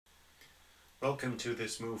Welcome to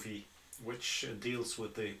this movie which deals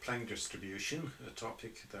with the Planck distribution, a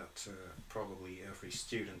topic that probably every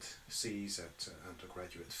student sees at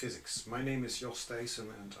undergraduate physics. My name is Jos Thijssen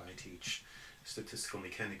and I teach statistical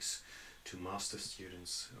mechanics to master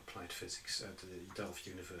students applied physics at the Delft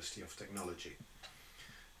University of Technology.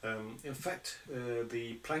 In fact,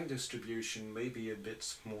 the Planck distribution may be a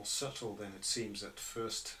bit more subtle than it seems at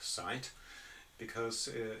first sight, because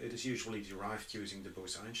it is usually derived using the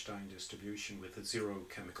Bose-Einstein distribution with a zero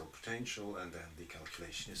chemical potential, and then the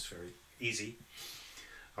calculation is very easy.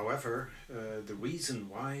 However, the reason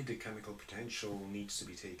why the chemical potential needs to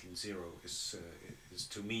be taken zero is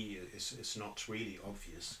to me is not really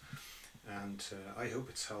obvious, and I hope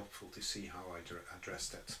it's helpful to see how I address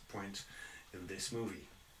that point in this movie.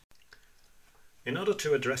 In order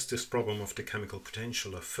to address this problem of the chemical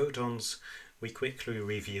potential of photons, we quickly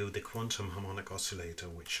review the quantum harmonic oscillator,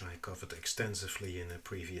 which I covered extensively in a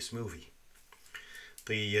previous movie.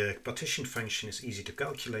 The partition function is easy to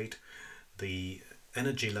calculate. The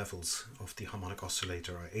energy levels of the harmonic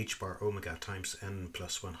oscillator are h bar omega times n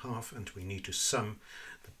plus 1/2, and we need to sum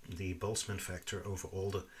the Boltzmann factor over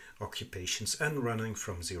all the occupations n running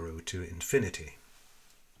from 0 to infinity.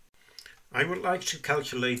 I would like to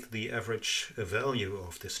calculate the average value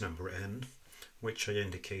of this number n, which I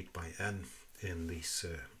indicate by n in these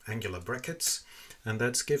angular brackets, and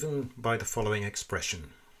that's given by the following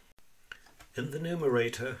expression. In the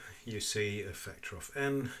numerator you see a factor of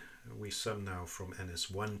n. We sum now from n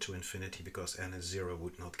is 1 to infinity because n is 0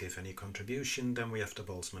 would not give any contribution. Then we have the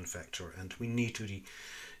Boltzmann factor, and we need to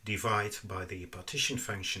divide by the partition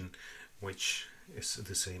function, which is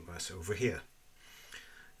the same as over here.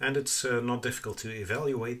 And it's not difficult to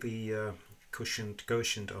evaluate the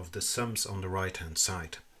quotient of the sums on the right hand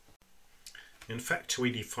side. In fact,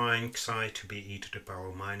 we define psi to be e to the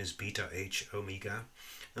power minus beta h omega,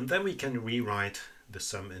 and then we can rewrite the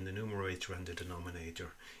sum in the numerator and the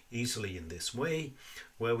denominator easily in this way,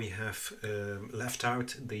 where we have left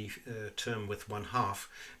out the term with 1/2,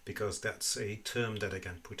 because that's a term that I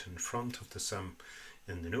can put in front of the sum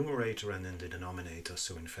in the numerator and in the denominator,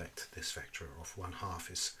 so in fact this factor of 1/2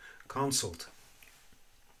 is cancelled.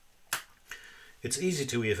 It's easy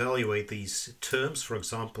to evaluate these terms. For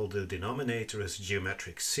example, the denominator is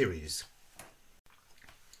geometric series.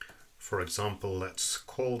 For example, let's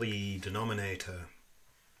call the denominator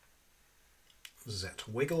z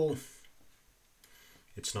wiggle.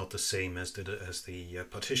 It's not the same as the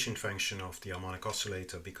partition function of the harmonic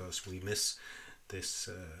oscillator, because we miss this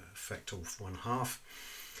factor of 1/2.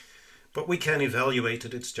 But we can evaluate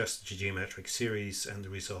it. It's just a geometric series, and the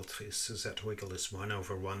result is z wiggle is 1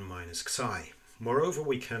 over 1 minus psi. Moreover,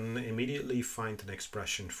 we can immediately find an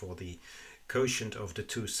expression for the quotient of the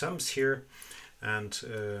two sums here, and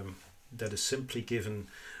that is simply given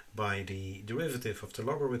by the derivative of the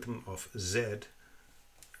logarithm of z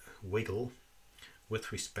wiggle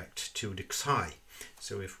with respect to the psi.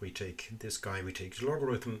 So if we take this guy, we take the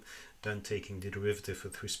logarithm, then taking the derivative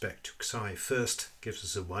with respect to psi first gives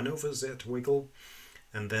us a 1 over z wiggle,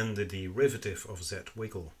 and then the derivative of z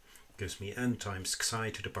wiggle gives me n times psi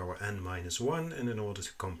to the power n minus 1, and in order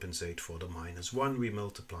to compensate for the minus 1 we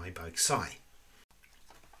multiply by psi.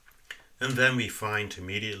 And then we find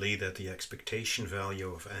immediately that the expectation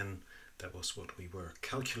value of n, that was what we were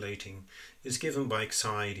calculating, is given by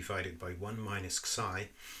psi divided by 1 minus psi,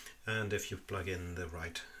 and if you plug in the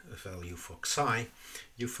right value for psi,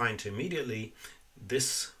 you find immediately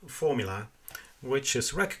this formula, which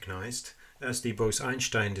is recognized as the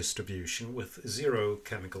Bose-Einstein distribution with zero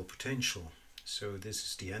chemical potential. So this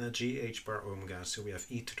is the energy, h bar omega, so we have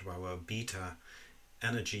e to the power beta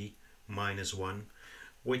energy minus 1,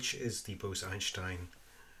 which is the Bose-Einstein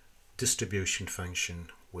distribution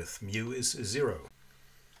function with mu is 0.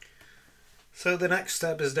 So the next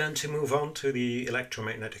step is then to move on to the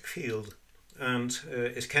electromagnetic field, and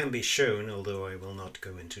it can be shown, although I will not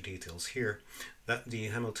go into details here, that the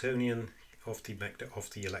Hamiltonian of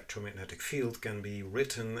the electromagnetic field can be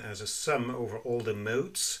written as a sum over all the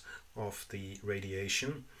modes of the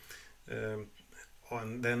radiation,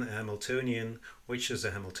 and then a Hamiltonian which is a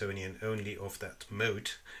Hamiltonian only of that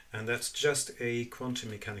mode, and that's just a quantum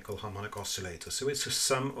mechanical harmonic oscillator. So it's a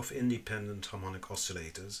sum of independent harmonic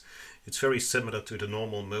oscillators. It's very similar to the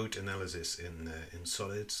normal mode analysis in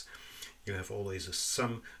solids. You have always a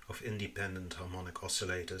sum of independent harmonic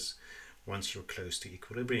oscillators once you're close to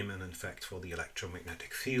equilibrium, and in fact for the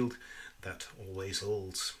electromagnetic field that always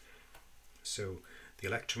holds. So the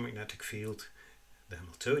electromagnetic field, the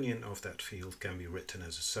Hamiltonian of that field, can be written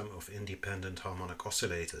as a sum of independent harmonic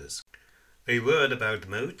oscillators. A word about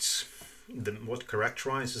modes. what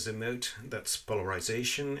characterizes a mode, that's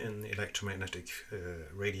polarization. In electromagnetic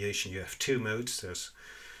radiation you have two modes. There's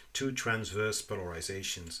two transverse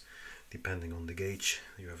polarizations. Depending on the gauge,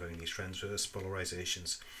 you have only transverse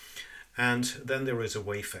polarizations. And then there is a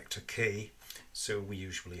wave factor k. So we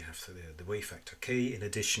usually have the wave factor k in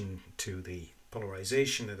addition to the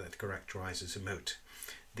polarization that characterizes a mode.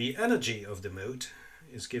 The energy of the mode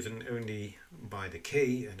is given only by the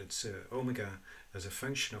k, and its omega as a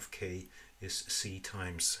function of k is c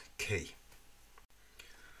times k.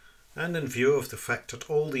 And in view of the fact that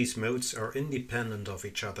all these modes are independent of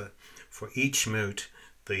each other, for each mode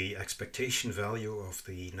the expectation value of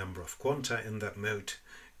the number of quanta in that mode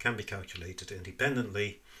can be calculated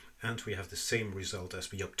independently, and we have the same result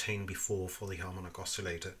as we obtained before for the harmonic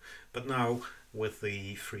oscillator, but now with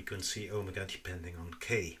the frequency omega depending on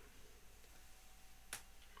k.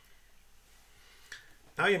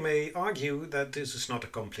 Now you may argue that this is not a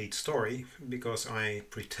complete story, because I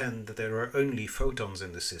pretend that there are only photons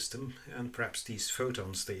in the system, and perhaps these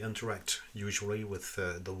photons, they interact usually with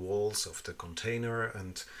the walls of the container,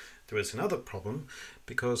 and there is another problem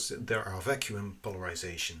because there are vacuum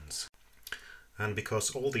polarizations. And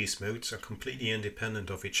because all these modes are completely independent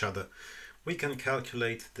of each other, we can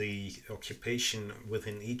calculate the occupation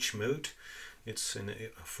within each mode. It's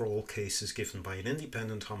for all cases given by an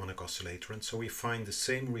independent harmonic oscillator, and so we find the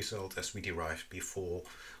same result as we derived before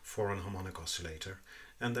for an harmonic oscillator,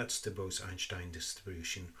 and that's the Bose-Einstein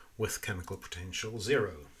distribution with chemical potential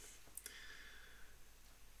 0.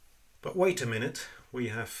 But wait a minute, we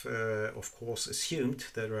have of course assumed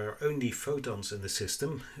that there are only photons in the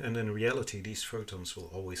system, and in reality these photons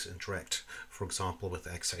will always interact, for example with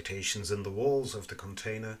excitations in the walls of the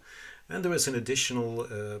container. And there is an additional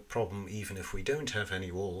problem even if we don't have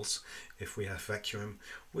any walls. If we have vacuum,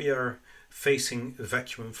 we are facing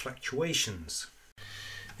vacuum fluctuations.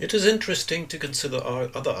 It is interesting to consider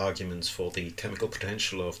other arguments for the chemical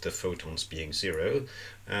potential of the photons being 0,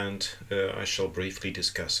 and I shall briefly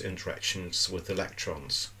discuss interactions with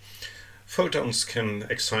electrons. Photons can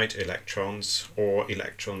excite electrons, or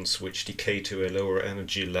electrons which decay to a lower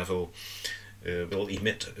energy level will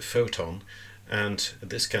emit a photon, and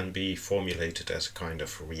this can be formulated as a kind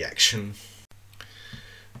of reaction.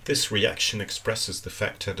 This reaction expresses the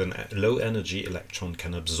fact that a low energy electron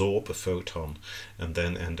can absorb a photon and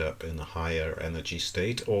then end up in a higher energy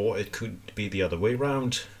state, or it could be the other way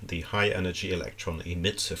around. The high energy electron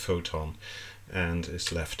emits a photon and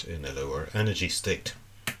is left in a lower energy state.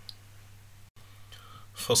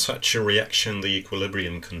 For such a reaction, the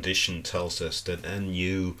equilibrium condition tells us that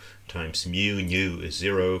Nu times mu nu is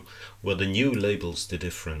 0, where the nu labels the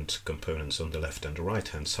different components on the left and the right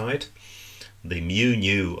hand side. The mu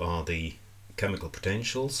nu are the chemical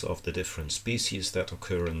potentials of the different species that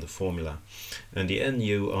occur in the formula, and the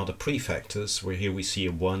Nu are the prefactors, where here we see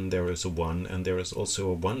a 1, there is a 1, and there is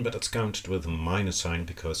also a 1, but it's counted with a minus sign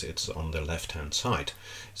because it's on the left hand side.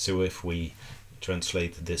 So if we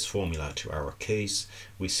translate this formula to our case,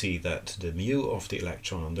 we see that the mu of the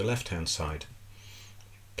electron on the left hand side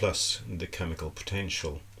plus the chemical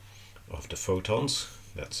potential of the photons,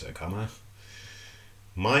 that's a gamma,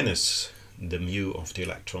 minus the mu of the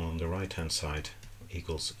electron on the right hand side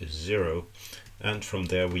equals 0, and from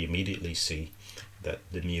there we immediately see that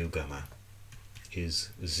the mu gamma is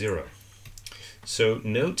 0. So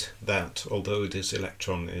note that although this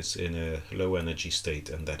electron is in a low energy state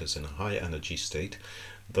and that is in a high energy state,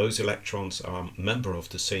 those electrons are a member of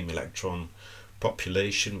the same electron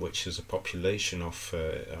population, which is a population of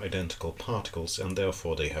identical particles, and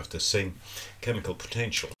therefore they have the same chemical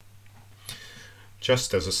potential.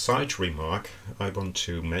 Just as a side remark, I want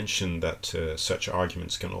to mention that such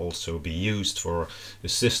arguments can also be used for a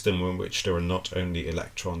system in which there are not only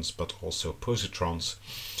electrons but also positrons.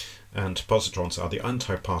 And positrons are the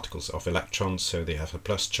antiparticles of electrons, so they have a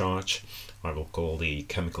plus charge. I will call the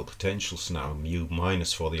chemical potentials now mu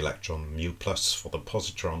minus for the electron, mu plus for the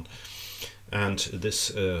positron. And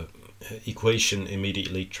this equation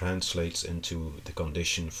immediately translates into the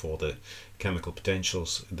condition for the chemical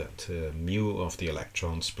potentials, that mu of the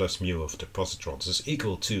electrons plus mu of the positrons is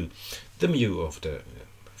equal to the mu of the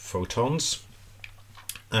photons.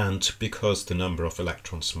 And because the number of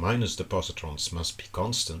electrons minus the positrons must be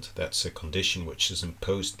constant, that's a condition which is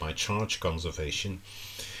imposed by charge conservation,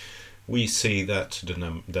 we see that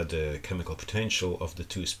the chemical potential of the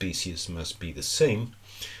two species must be the same,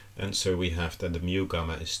 and so we have that the mu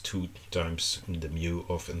gamma is 2 times the mu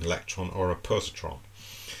of an electron or a positron.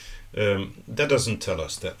 That doesn't tell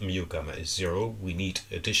us that mu gamma is 0. We need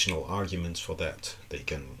additional arguments for that. They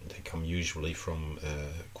come usually from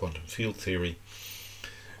quantum field theory.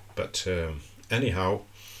 But anyhow,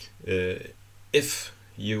 If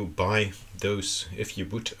you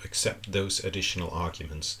would accept those additional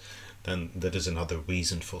arguments, then that is another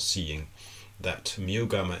reason for seeing that mu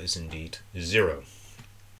gamma is indeed 0.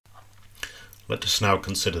 Let us now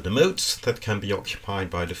consider the modes that can be occupied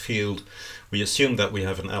by the field. We assume that we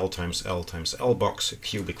have an L times L times L box, a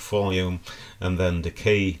cubic volume, and then the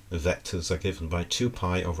k vectors are given by 2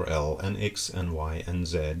 pi over L and x and y and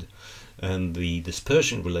z. And the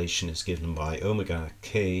dispersion relation is given by omega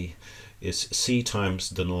k is c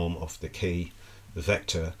times the norm of the k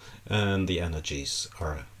vector, and the energies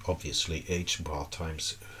are obviously h bar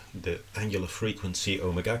times the angular frequency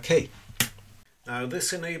omega k. Now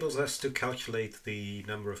this enables us to calculate the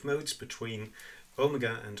number of modes between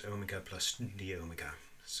omega and omega plus d omega.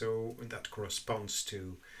 So that corresponds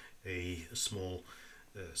to a small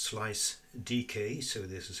slice dk. So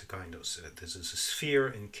this is a kind of this is a sphere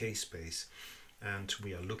in k space, and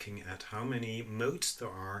we are looking at how many modes there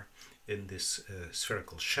are in this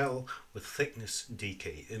spherical shell with thickness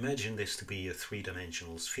dk. Imagine this to be a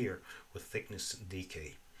three-dimensional sphere with thickness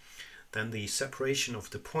dk. Then the separation of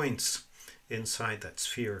the points inside that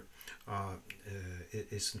sphere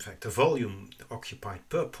is in fact the volume occupied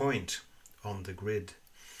per point on the grid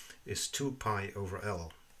is 2 pi over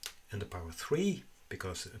L in the power 3,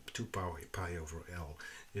 because 2 pi over L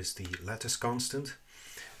is the lattice constant,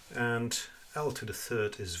 and L to the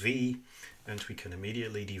third is V, and we can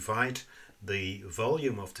immediately divide the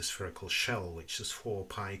volume of the spherical shell, which is 4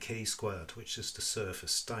 pi k squared, which is the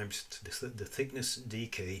surface, times the thickness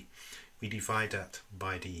dk. We divide that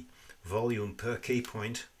by the volume per k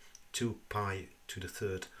point, 2 pi to the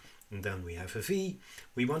third, and then we have a V.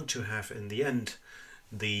 We want to have in the end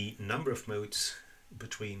the number of modes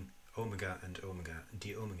between omega and omega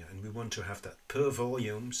d omega, and we want to have that per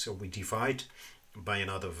volume, so we divide by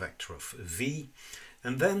another vector of V,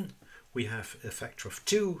 and then we have a factor of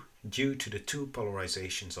 2 due to the two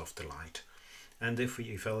polarizations of the light. And if we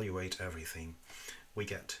evaluate everything, we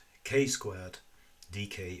get k squared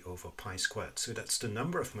dk over pi squared. So that's the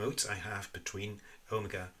number of modes I have between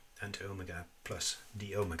omega and omega plus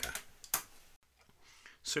d omega.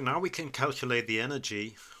 So now we can calculate the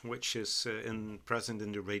energy which is present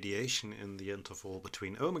in the radiation in the interval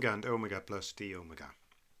between omega and omega plus d omega.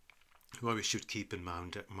 Well, we should keep in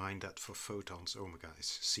mind that for photons omega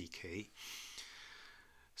is ck.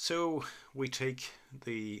 So we take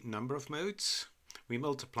the number of modes, we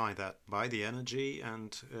multiply that by the energy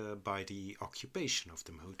and by the occupation of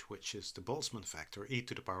the mode, which is the Boltzmann factor e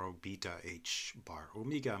to the power of beta h bar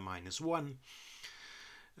omega minus 1.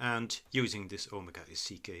 And using this omega is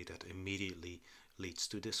ck, that immediately leads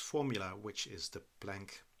to this formula, which is the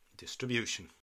Planck distribution.